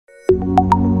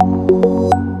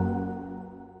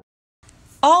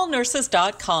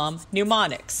allnurses.com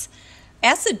Mnemonics.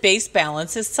 Acid-base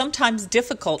balance is sometimes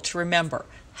difficult to remember.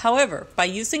 However, by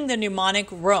using the mnemonic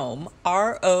ROME,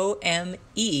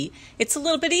 R-O-M-E, it's a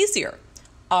little bit easier.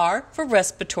 R for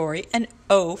respiratory and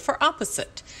O for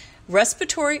opposite.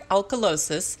 Respiratory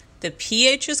alkalosis, the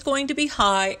pH is going to be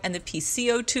high and the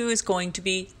PCO2 is going to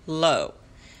be low.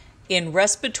 In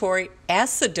respiratory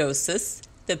acidosis,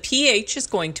 the pH is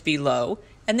going to be low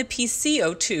and the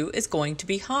PCO2 is going to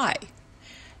be high.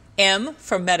 M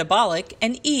for metabolic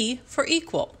and E for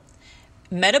equal.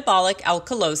 Metabolic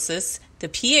alkalosis, the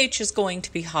pH is going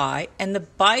to be high and the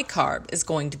bicarb is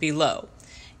going to be low.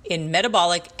 In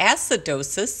metabolic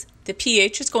acidosis, the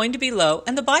pH is going to be low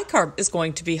and the bicarb is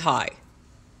going to be high.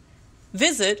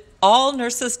 Visit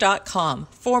allnurses.com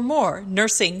for more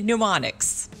nursing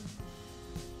mnemonics.